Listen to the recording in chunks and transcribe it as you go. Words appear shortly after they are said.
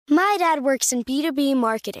My dad works in B2B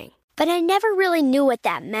marketing, but I never really knew what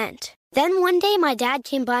that meant. Then one day my dad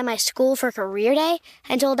came by my school for career day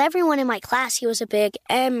and told everyone in my class he was a big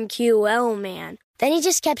MQL man. Then he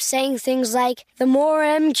just kept saying things like, the more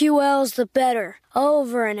MQLs, the better,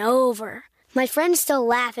 over and over. My friends still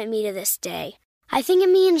laugh at me to this day. I think it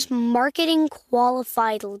means marketing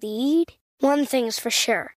qualified lead. One thing's for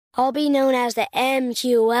sure, I'll be known as the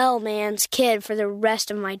MQL man's kid for the rest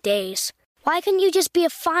of my days. Why couldn't you just be a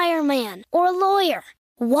fireman or a lawyer?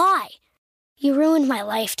 Why? You ruined my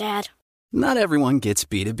life, Dad. Not everyone gets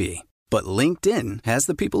B2B, but LinkedIn has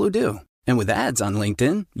the people who do. And with ads on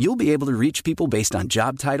LinkedIn, you'll be able to reach people based on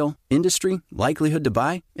job title, industry, likelihood to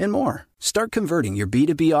buy, and more. Start converting your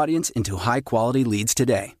B2B audience into high-quality leads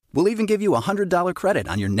today. We'll even give you a $100 credit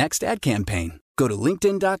on your next ad campaign. Go to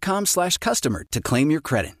linkedin.com/customer to claim your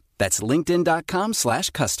credit. That's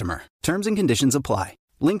linkedin.com/customer. Terms and conditions apply.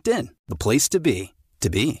 LinkedIn, the place to be, to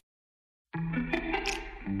be.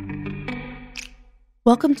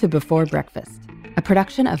 Welcome to Before Breakfast, a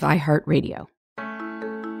production of iHeartRadio.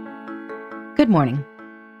 Good morning.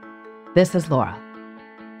 This is Laura.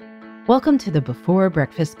 Welcome to the Before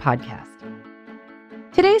Breakfast podcast.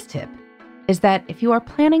 Today's tip is that if you are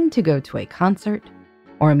planning to go to a concert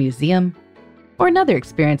or a museum or another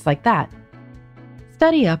experience like that,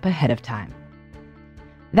 study up ahead of time.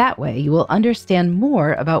 That way you will understand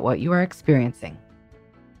more about what you are experiencing.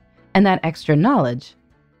 And that extra knowledge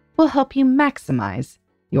will help you maximize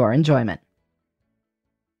your enjoyment.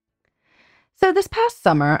 So this past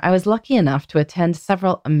summer, I was lucky enough to attend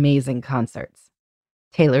several amazing concerts.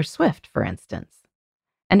 Taylor Swift, for instance,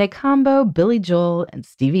 and a combo Billy Joel and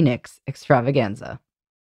Stevie Nicks extravaganza.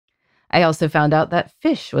 I also found out that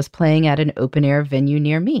Phish was playing at an open-air venue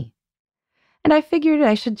near me, and I figured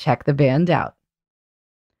I should check the band out.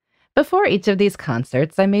 Before each of these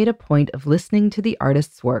concerts, I made a point of listening to the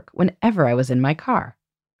artist's work whenever I was in my car.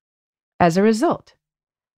 As a result,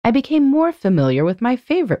 I became more familiar with my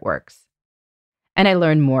favorite works, and I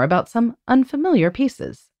learned more about some unfamiliar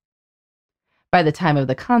pieces. By the time of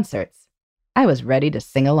the concerts, I was ready to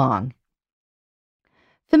sing along.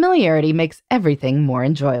 Familiarity makes everything more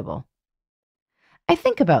enjoyable. I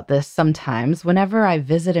think about this sometimes whenever I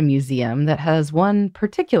visit a museum that has one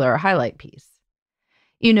particular highlight piece.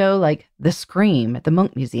 You know, like the Scream at the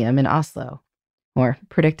Munch Museum in Oslo, or,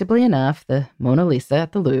 predictably enough, the Mona Lisa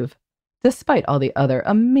at the Louvre, despite all the other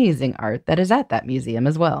amazing art that is at that museum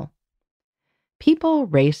as well. People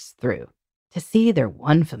race through to see their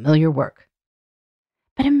one familiar work.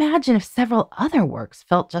 But imagine if several other works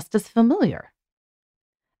felt just as familiar.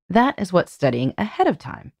 That is what studying ahead of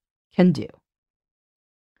time can do.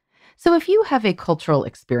 So if you have a cultural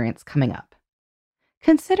experience coming up,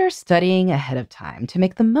 consider studying ahead of time to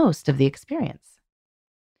make the most of the experience.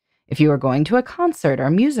 If you are going to a concert or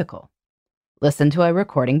musical, listen to a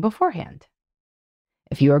recording beforehand.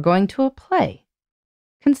 If you are going to a play,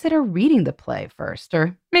 consider reading the play first,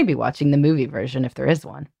 or maybe watching the movie version if there is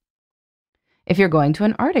one. If you're going to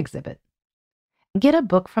an art exhibit, get a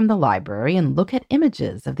book from the library and look at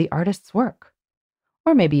images of the artist's work.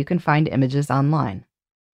 Or maybe you can find images online.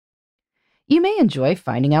 You may enjoy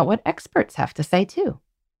finding out what experts have to say too.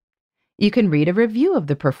 You can read a review of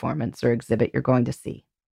the performance or exhibit you're going to see.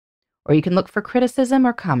 Or you can look for criticism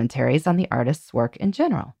or commentaries on the artist's work in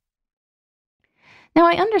general. Now,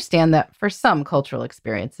 I understand that for some cultural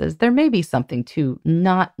experiences, there may be something to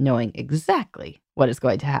not knowing exactly what is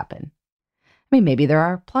going to happen. I mean, maybe there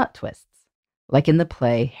are plot twists, like in the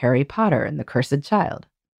play Harry Potter and the Cursed Child.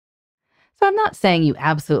 So I'm not saying you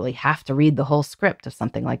absolutely have to read the whole script of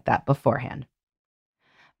something like that beforehand.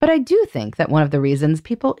 But I do think that one of the reasons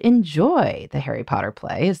people enjoy the Harry Potter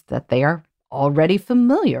play is that they are already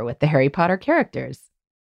familiar with the Harry Potter characters.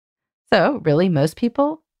 So really, most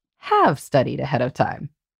people have studied ahead of time.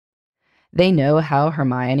 They know how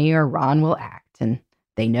Hermione or Ron will act, and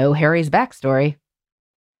they know Harry's backstory.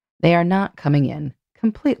 They are not coming in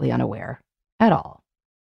completely unaware at all.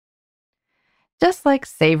 Just like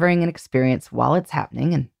savoring an experience while it's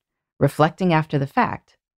happening and reflecting after the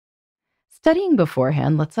fact, studying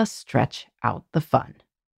beforehand lets us stretch out the fun.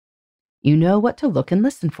 You know what to look and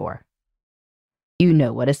listen for. You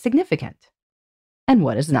know what is significant and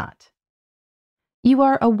what is not. You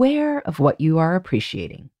are aware of what you are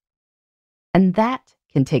appreciating, and that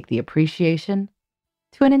can take the appreciation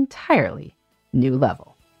to an entirely new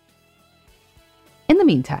level. In the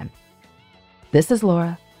meantime, this is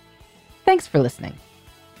Laura. Thanks for listening.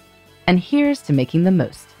 And here's to making the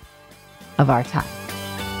most of our time.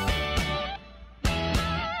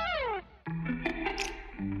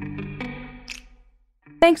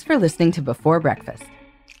 Thanks for listening to Before Breakfast.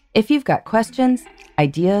 If you've got questions,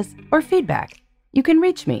 ideas, or feedback, you can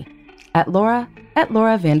reach me at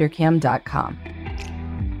laura@lauravanderkam.com.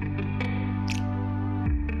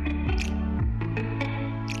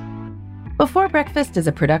 Before Breakfast is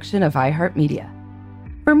a production of iHeartMedia.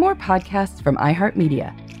 For more podcasts from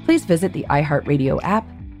iHeartMedia, please visit the iHeartRadio app,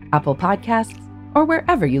 Apple Podcasts, or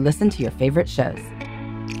wherever you listen to your favorite shows.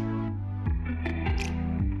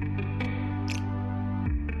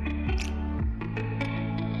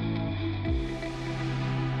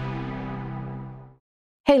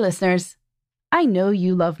 Hey listeners, I know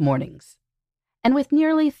you love mornings. And with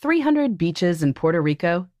nearly 300 beaches in Puerto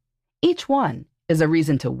Rico, each one is a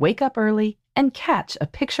reason to wake up early and catch a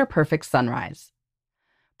picture-perfect sunrise.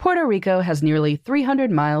 Puerto Rico has nearly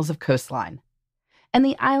 300 miles of coastline, and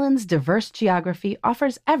the island's diverse geography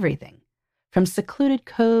offers everything from secluded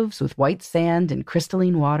coves with white sand and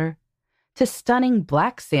crystalline water to stunning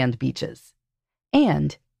black sand beaches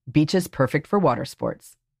and beaches perfect for water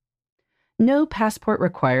sports. No passport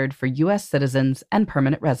required for U.S. citizens and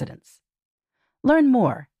permanent residents. Learn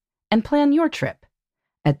more and plan your trip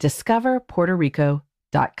at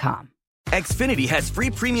discoverpuertorico.com. Xfinity has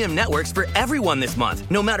free premium networks for everyone this month,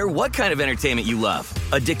 no matter what kind of entertainment you love.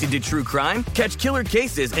 Addicted to true crime? Catch killer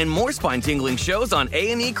cases and more spine-tingling shows on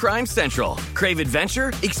A&E Crime Central. Crave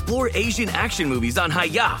adventure? Explore Asian action movies on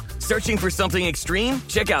Hayya. Searching for something extreme?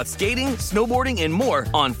 Check out skating, snowboarding, and more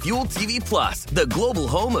on Fuel TV Plus, the global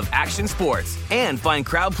home of action sports. And find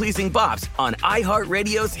crowd-pleasing bops on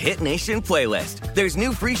iHeartRadio's Hit Nation playlist. There's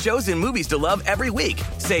new free shows and movies to love every week.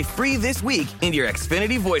 Say free this week in your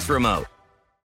Xfinity voice remote.